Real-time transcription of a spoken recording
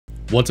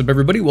What's up,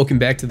 everybody? Welcome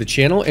back to the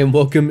channel and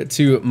welcome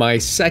to my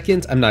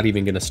second. I'm not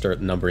even gonna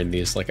start numbering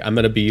these. Like, I'm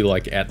gonna be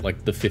like at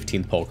like the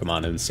 15th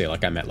Pokemon and say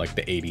like I'm at like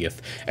the 80th.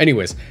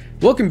 Anyways,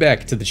 welcome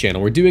back to the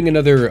channel. We're doing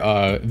another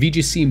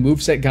VGC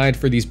moveset guide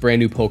for these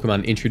brand new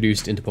Pokemon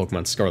introduced into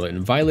Pokemon Scarlet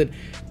and Violet.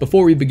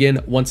 Before we begin,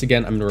 once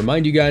again, I'm gonna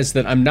remind you guys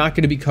that I'm not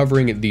gonna be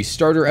covering the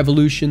starter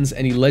evolutions,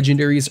 any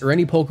legendaries, or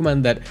any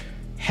Pokemon that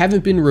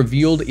haven't been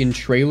revealed in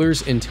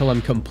trailers until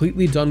I'm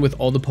completely done with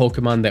all the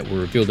Pokemon that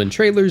were revealed in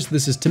trailers.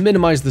 This is to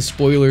minimize the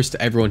spoilers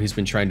to everyone who's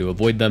been trying to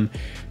avoid them.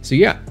 So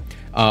yeah,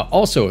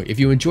 also, if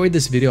you enjoyed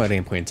this video at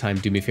any point in time,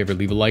 do me a favor,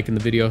 leave a like in the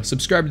video,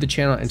 subscribe to the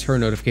channel, and turn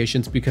on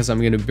notifications because I'm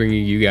going to be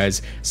bringing you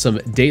guys some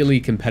daily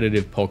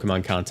competitive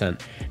Pokemon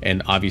content.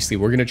 And obviously,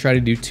 we're going to try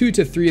to do 2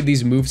 to 3 of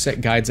these moveset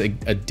guides a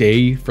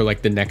day for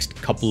like the next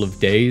couple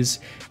of days.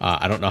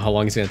 I don't know how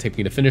long it's going to take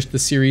me to finish the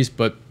series,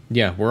 but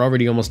yeah, we're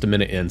already almost a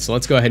minute in, so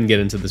let's go ahead and get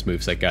into this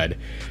moveset guide.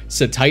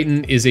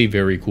 CETITAN is a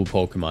very cool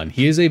Pokemon.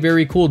 He is a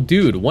very cool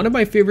dude. One of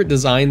my favorite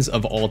designs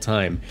of all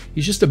time.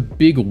 He's just a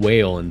big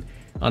whale, and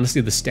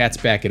honestly, the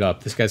stats back it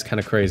up. This guy's kind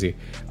of crazy.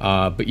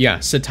 But yeah,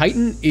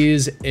 CETITAN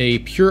is a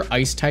pure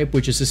ice type,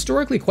 which is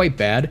historically quite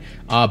bad,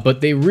 but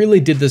they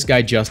really did this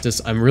guy justice.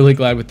 I'm really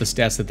glad with the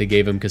stats that they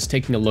gave him, because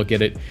taking a look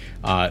at it,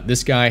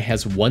 this guy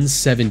has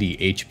 170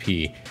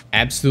 HP.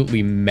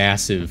 Absolutely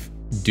massive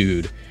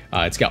dude.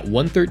 It's got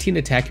 113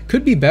 attack,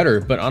 could be better,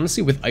 but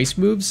honestly with ice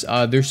moves,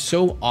 they're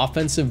so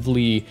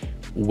offensively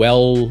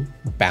well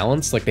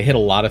balanced, like they hit a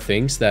lot of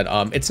things that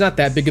it's not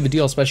that big of a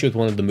deal, especially with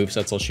one of the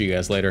movesets I'll show you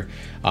guys later.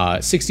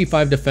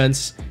 65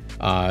 defense,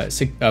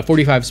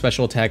 45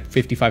 special attack,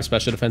 55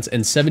 special defense,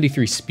 and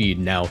 73 speed.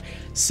 Now,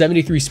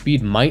 73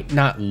 speed might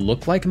not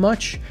look like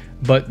much,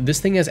 but this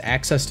thing has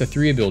access to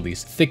 3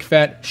 abilities: Thick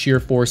Fat, Sheer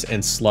Force,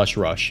 and Slush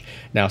Rush.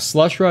 Now,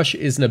 Slush Rush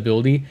is an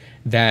ability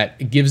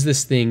that gives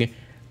this thing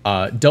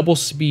double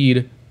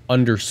speed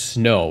under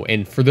snow.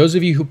 And for those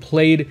of you who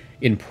played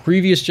in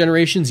previous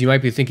generations, you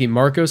might be thinking,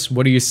 Marcos,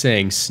 what are you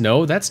saying?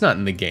 Snow? That's not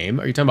in the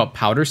game. Are you talking about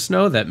Powder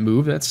Snow? That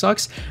move? That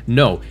sucks?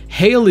 No.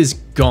 Hail is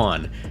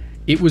gone.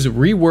 It was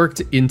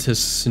reworked into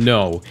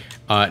Snow.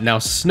 Now,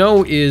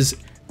 Snow is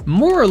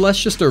more or less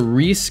just a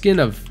reskin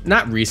of,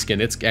 not reskin,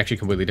 it's actually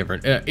completely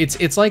different.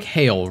 It's like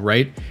Hail,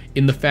 right?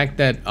 In the fact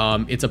that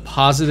it's a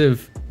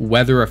positive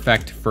weather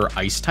effect for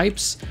ice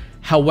types.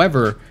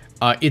 However,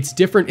 it's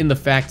different in the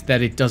fact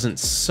that it doesn't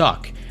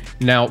suck.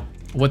 Now,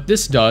 what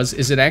this does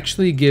is it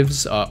actually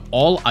gives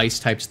all ice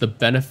types the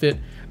benefit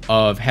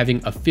of having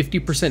a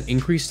 50%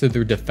 increase to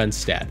their defense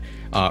stat.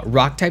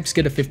 Rock types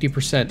get a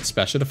 50%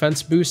 special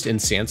defense boost in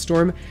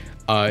Sandstorm.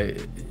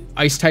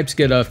 Ice types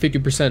get a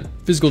 50%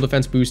 physical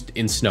defense boost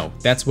in Snow.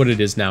 That's what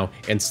it is now,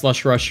 and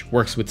Slush Rush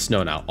works with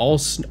Snow now.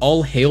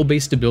 All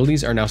Hail-based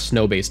abilities are now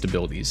Snow-based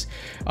abilities.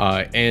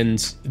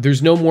 And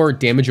there's no more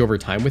damage over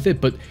time with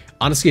it, but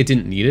honestly, it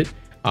didn't need it.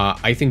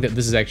 I think that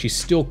this is actually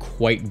still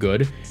quite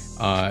good.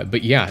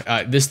 But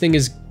yeah, this thing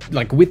is,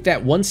 like, with that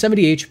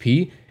 170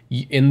 HP,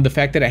 in the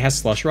fact that it has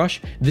Slush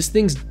Rush, this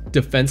thing's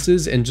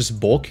defenses and just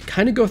bulk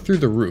kind of go through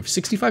the roof.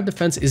 65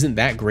 defense isn't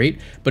that great,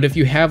 but if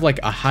you have like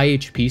a high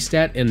HP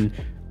stat and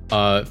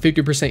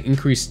 50%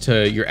 increase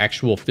to your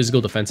actual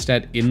physical defense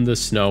stat in the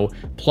Snow,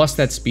 plus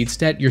that speed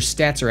stat, your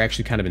stats are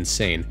actually kind of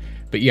insane.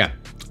 But yeah,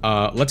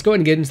 let's go ahead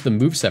and get into the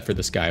moveset for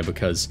this guy,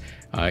 because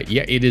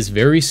yeah, it is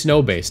very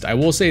Snow-based. I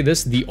will say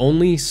this, the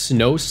only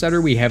Snow setter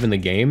we have in the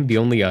game, the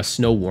only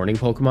Snow warning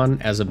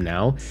Pokemon as of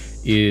now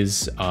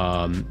is,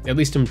 at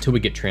least until we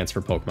get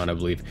transfer Pokemon, I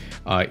believe,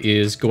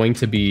 is going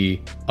to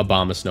be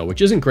Abomasnow,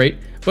 which isn't great,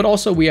 but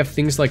also we have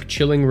things like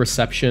Chilling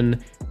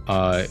Reception,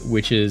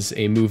 which is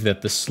a move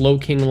that the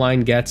Slowking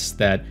line gets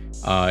that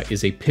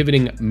is a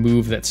pivoting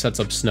move that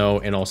sets up Snow,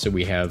 and also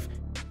we have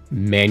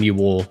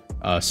Manual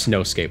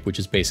Snowscape, which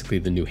is basically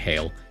the new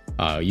Hail.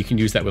 You can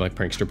use that with like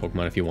Prankster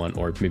Pokemon if you want,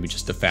 or maybe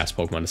just a fast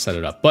Pokemon to set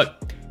it up.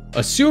 But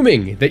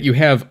assuming that you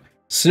have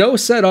Snow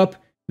set up,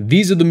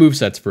 these are the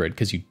movesets for it,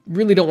 because you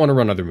really don't want to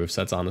run other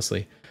movesets,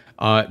 honestly.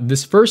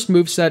 This first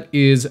moveset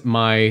is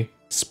my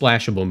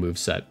Splashable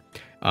moveset.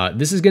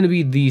 This is going to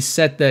be the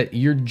set that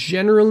you're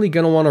generally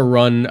going to want to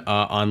run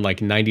on like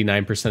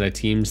 99% of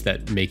teams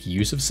that make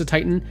use of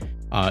CETITAN.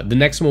 The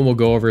next one we'll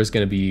go over is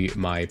going to be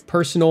my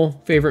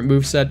personal favorite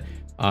moveset.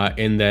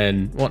 And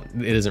then, well,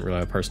 it isn't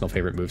really a personal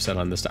favorite moveset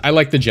on this. I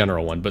like the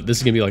general one, but this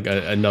is going to be like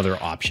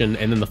another option.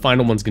 And then the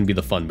final one's going to be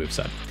the fun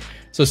moveset.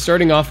 So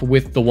starting off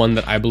with the one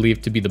that I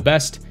believe to be the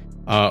best,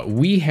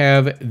 we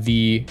have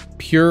the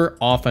pure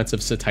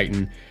offensive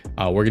CETITAN.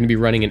 We're going to be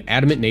running an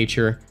Adamant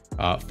Nature,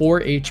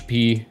 4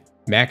 HP,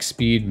 max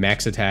speed,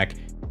 max attack,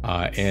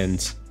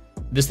 and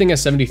this thing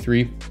has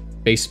 73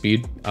 base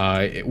speed.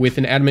 With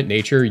an Adamant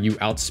Nature, you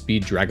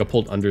outspeed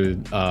Dragapult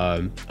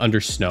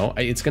under Snow.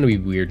 It's going to be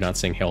weird not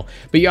saying Hail,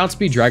 but you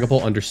outspeed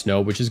Dragapult under Snow,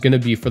 which is going to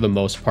be, for the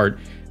most part,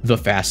 the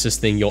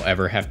fastest thing you'll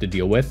ever have to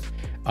deal with.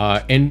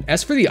 And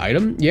as for the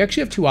item, you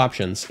actually have 2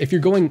 options. If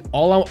you're going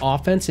all-out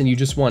offense and you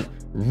just want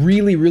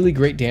really, really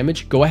great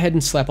damage, go ahead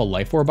and slap a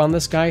Life Orb on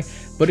this guy.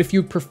 But if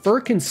you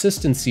prefer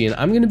consistency, and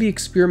I'm going to be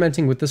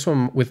experimenting with this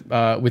one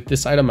with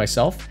this item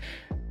myself,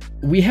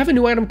 we have a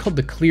new item called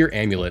the Clear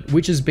Amulet,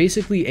 which is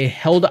basically a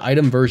held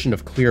item version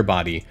of Clear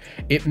Body.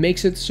 It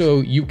makes it so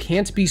you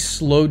can't be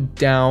slowed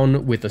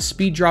down with a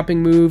speed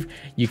dropping move,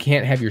 you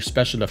can't have your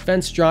special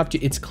defense dropped,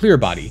 it's Clear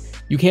Body.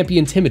 You can't be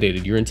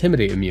intimidated, you're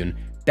Intimidate immune.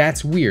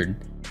 That's weird.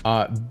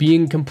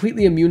 Being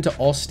completely immune to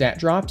all stat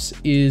drops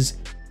is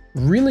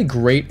really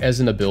great as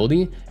an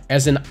ability.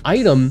 As an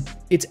item,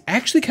 it's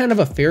actually kind of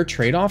a fair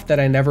trade-off that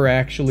I never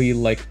actually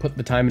like put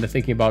the time into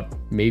thinking about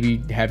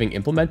maybe having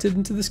implemented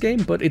into this game,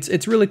 but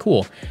it's really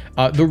cool.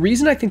 The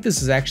reason I think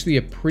this is actually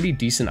a pretty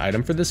decent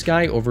item for this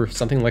guy over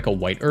something like a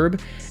white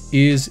herb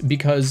is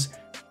because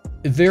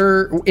in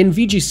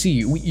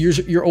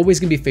VGC, you're always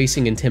gonna be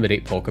facing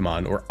Intimidate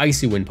Pokemon or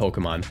Icy Wind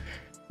Pokemon.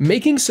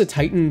 Making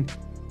CETITAN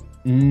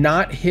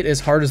not hit as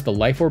hard as the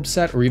Life Orb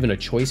set or even a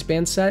Choice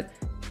Band set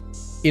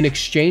in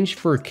exchange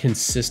for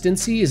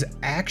consistency is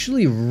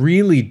actually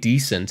really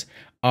decent.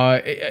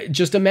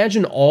 Just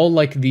imagine all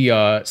like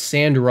the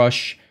Sand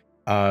Rush,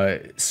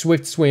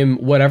 Swift Swim,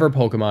 whatever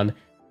Pokemon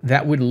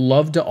that would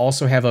love to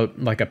also have a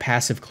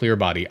passive Clear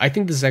Body. I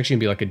think this is actually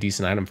gonna be like a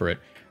decent item for it.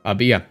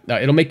 But yeah,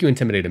 it'll make you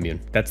Intimidate immune.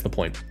 That's the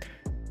point.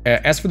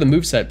 As for the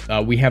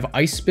moveset, we have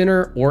Ice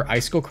Spinner or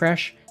Icicle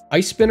Crash.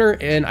 Ice Spinner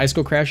and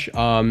Icicle Crash,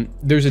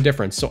 there's a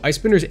difference. So Ice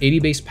Spinner is 80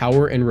 base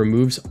power and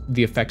removes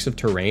the effects of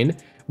terrain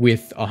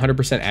with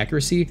 100%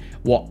 accuracy,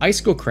 while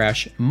Icicle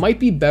Crash might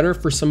be better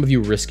for some of you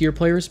riskier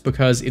players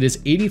because it is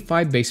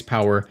 85 base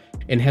power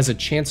and has a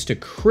chance to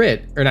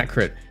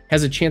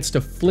has a chance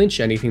to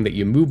flinch anything that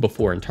you move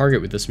before and target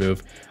with this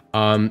move.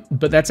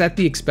 But that's at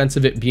the expense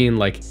of it being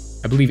like,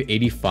 I believe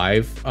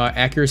 85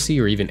 accuracy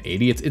or even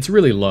 80. It's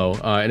really low,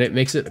 and it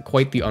makes it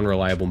quite the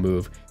unreliable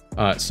move.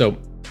 So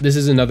this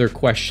is another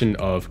question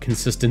of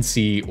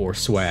consistency or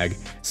swag.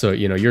 So,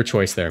 you know, your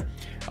choice there.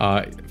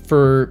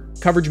 For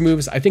coverage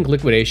moves, I think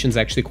Liquidation is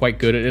actually quite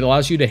good. It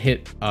allows you to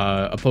hit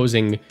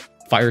opposing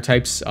fire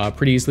types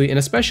pretty easily, and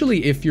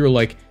especially if you're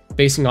like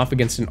facing off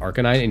against an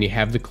Arcanine and you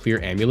have the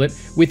Clear Amulet.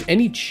 With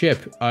any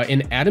chip,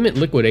 an Adamant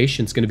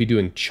Liquidation is going to be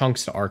doing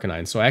chunks to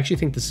Arcanine, so I actually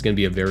think this is going to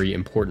be a very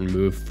important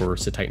move for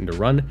CETITAN to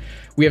run.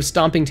 We have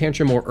Stomping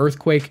Tantrum or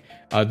Earthquake.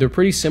 They're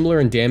pretty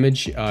similar in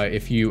damage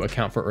if you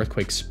account for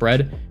Earthquake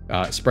spread.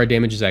 Spread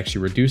damage is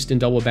actually reduced in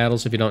double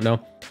battles if you don't know.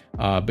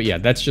 But yeah,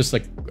 that's just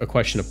like a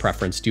question of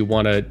preference. Do you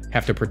want to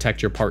have to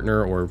protect your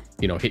partner or,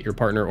 you know, hit your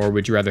partner, or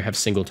would you rather have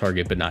single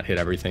target but not hit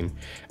everything?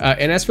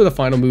 And as for the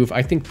final move,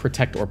 I think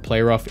Protect or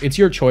Play Rough. It's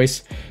your choice.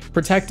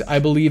 Protect, I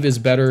believe, is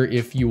better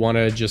if you want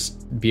to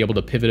just be able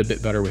to pivot a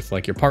bit better with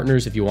like your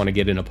partners, if you want to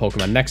get in a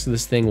Pokemon next to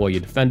this thing while you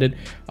defend it.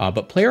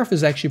 But Play Rough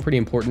is actually pretty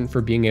important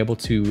for being able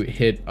to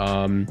hit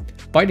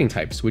fighting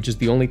types, which is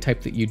the only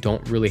type that you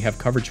don't really have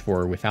coverage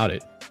for without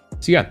it.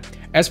 So yeah,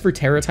 as for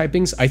Terra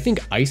typings, I think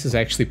Ice is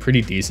actually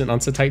pretty decent on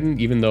CETITAN,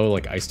 even though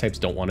like Ice types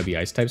don't want to be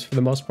Ice types for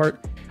the most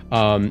part.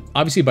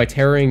 Obviously, by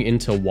terraing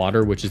into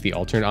Water, which is the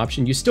alternate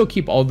option, you still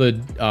keep all the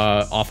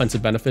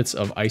offensive benefits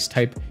of Ice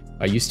type.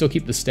 You still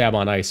keep the stab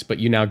on Ice, but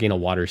you now gain a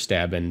Water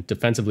stab, and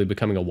defensively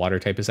becoming a Water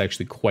type is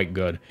actually quite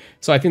good.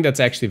 So I think that's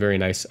actually very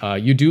nice.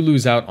 You do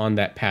lose out on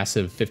that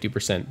passive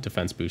 50%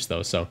 defense boost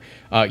though, so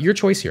your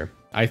choice here.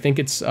 I think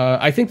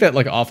that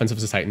like offensive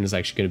CETITAN is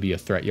actually going to be a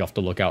threat you have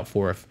to look out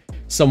for if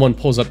someone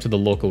pulls up to the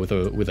local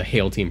with a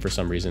hail team for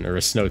some reason, or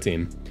a snow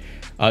team.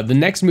 The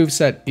next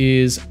moveset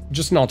is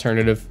just an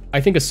alternative.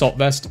 I think Assault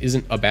Vest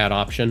isn't a bad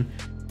option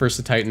for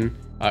CETITAN.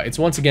 It's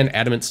once again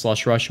Adamant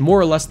Slush Rush, more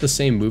or less the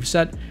same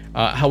moveset.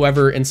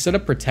 However, instead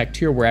of Protect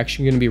here, we're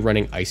actually going to be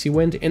running Icy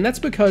Wind, and that's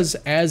because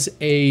as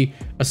a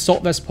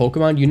Assault Vest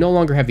Pokemon, you no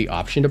longer have the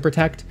option to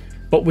Protect,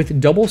 but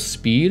with double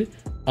speed,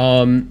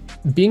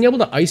 being able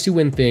to Icy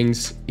Wind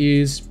things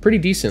is pretty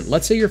decent.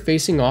 Let's say you're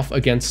facing off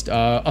against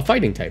a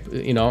fighting type.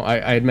 You know,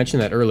 I had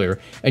mentioned that earlier,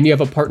 and you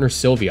have a partner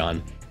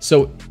Sylveon.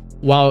 So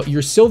while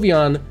your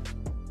Sylveon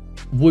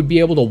would be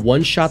able to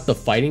one-shot the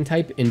fighting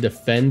type and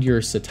defend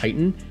your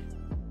CETITAN,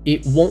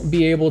 it won't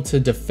be able to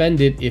defend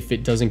it if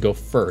it doesn't go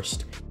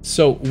first.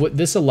 So what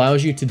this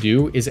allows you to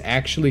do is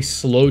actually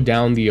slow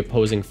down the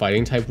opposing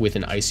fighting type with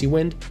an Icy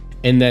Wind,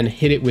 and then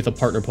hit it with a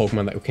partner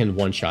Pokemon that can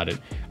one-shot it.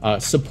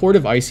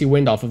 Supportive Icy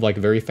Wind off of like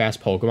very fast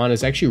Pokemon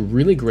is actually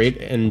really great,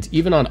 and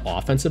even on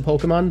offensive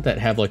Pokemon that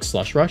have like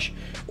Slush Rush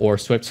or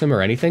Swift Swim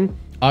or anything,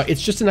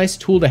 it's just a nice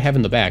tool to have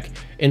in the back.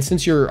 And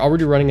since you're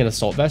already running an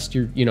Assault Vest,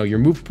 your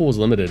move pool is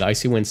limited.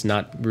 Icy Wind's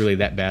not really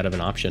that bad of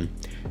an option.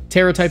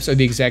 Terra types are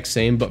the exact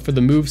same, but for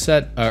the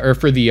moveset, or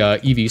for the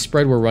EV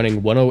spread, we're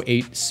running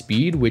 108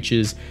 speed, which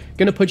is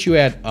going to put you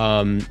at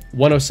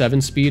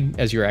 107 speed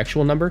as your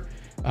actual number.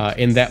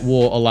 And that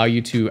will allow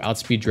you to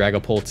outspeed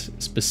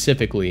Dragapult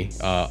specifically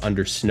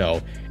under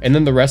snow. And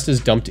then the rest is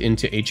dumped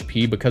into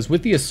HP, because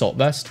with the Assault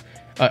Vest,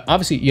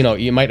 obviously, you know,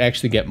 you might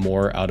actually get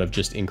more out of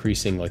just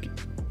increasing like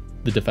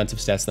the defensive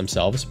stats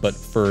themselves, but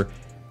for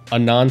a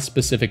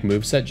non-specific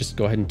moveset, just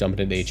go ahead and dump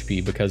it into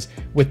HP, because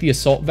with the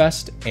Assault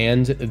Vest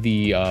and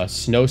the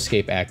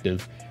Snowscape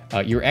active,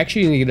 you're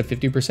actually going to get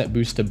a 50%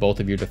 boost to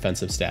both of your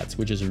defensive stats,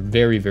 which is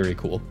very, very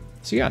cool.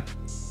 So yeah.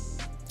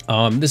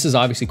 This is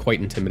obviously quite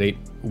Intimidate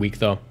weak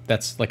though.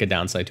 That's like a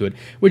downside to it,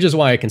 which is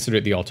why I consider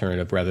it the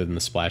alternative rather than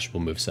the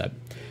splashable moveset.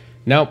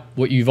 Now,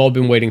 what you've all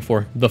been waiting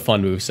for, the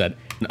fun moveset.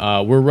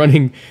 We're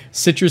running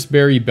Citrus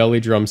Berry Belly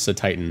Drum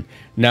CETITAN.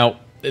 Now,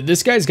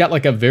 this guy's got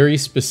like a very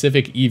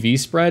specific EV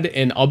spread,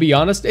 and I'll be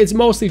honest, it's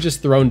mostly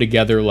just thrown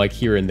together like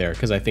here and there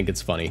because I think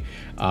it's funny.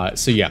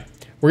 So yeah.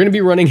 We're going to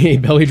be running a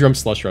Belly Drum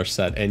Slush Rush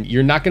set, and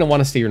you're not going to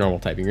want to stay your normal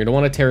typing. You're going to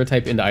want to Terra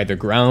type into either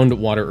Ground,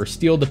 Water, or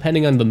Steel,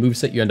 depending on the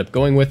moveset you end up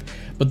going with.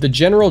 But the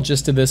general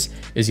gist of this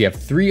is you have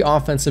 3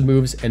 offensive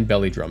moves and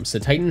Belly Drum.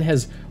 CETITAN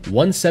has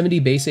 170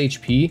 base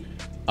HP,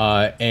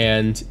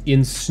 and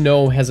in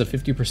Snow has a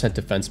 50%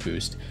 defense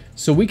boost.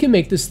 So we can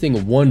make this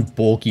thing one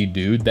bulky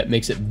dude that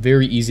makes it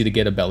very easy to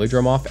get a Belly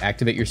Drum off,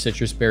 activate your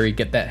Citrus Berry,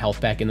 get that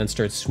health back, and then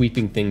start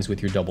sweeping things with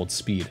your doubled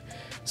speed.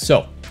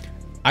 So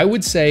I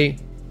would say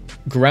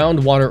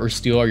Ground, Water, or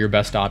Steel are your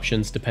best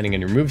options depending on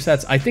your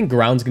movesets. I think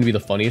Ground's going to be the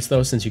funniest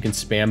though, since you can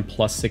spam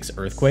 +6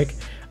 Earthquake.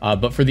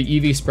 But for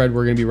the EV spread,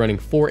 we're going to be running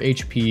 4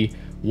 HP,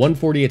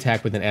 140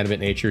 attack with an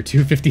Adamant Nature,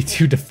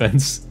 252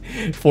 defense,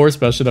 4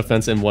 special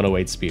defense, and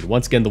 108 speed.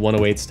 Once again, the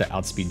 108's to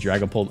outspeed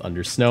Dragapult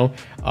under Snow.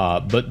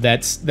 But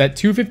that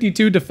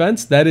 252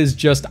 defense, that is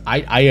just,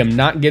 I am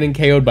not getting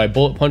KO'd by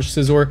Bullet Punch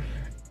Scizor.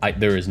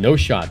 There is no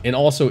shot. And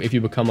also, if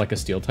you become like a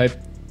Steel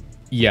type,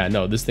 yeah,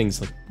 no, this thing's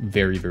like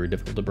very, very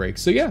difficult to break.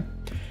 So yeah,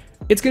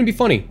 it's going to be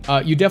funny.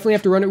 You definitely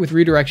have to run it with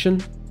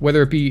redirection,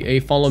 whether it be a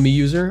follow me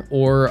user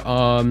or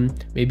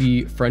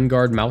maybe friend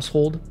guard mouse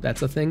hold.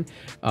 That's a thing.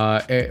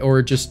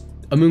 Or just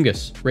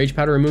Amoonguss. Rage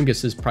Powder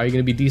Amoonguss is probably going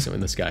to be decent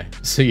with this guy.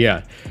 So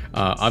yeah,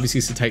 obviously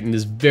CETITAN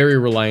is very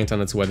reliant on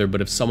its weather, but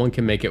if someone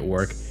can make it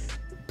work,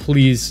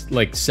 please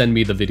like send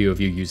me the video of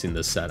you using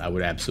this set. I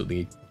would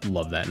absolutely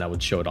love that, and I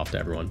would show it off to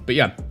everyone. But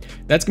yeah,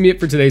 that's gonna be it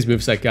for today's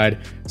moveset guide.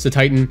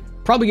 CETITAN,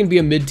 probably gonna be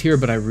a mid tier,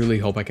 but I really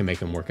hope I can make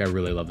him work. I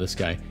really love this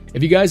guy.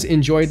 If you guys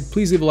enjoyed,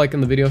 please leave a like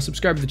on the video,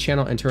 subscribe to the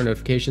channel, and turn on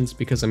notifications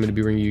because I'm gonna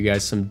be bringing you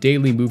guys some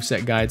daily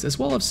moveset guides as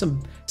well as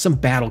some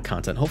battle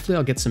content. Hopefully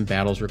I'll get some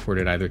battles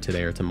recorded either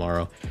today or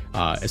tomorrow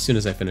as soon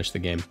as I finish the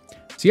game.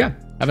 So yeah,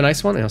 have a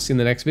nice one, and I'll see you in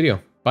the next video.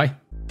 Bye.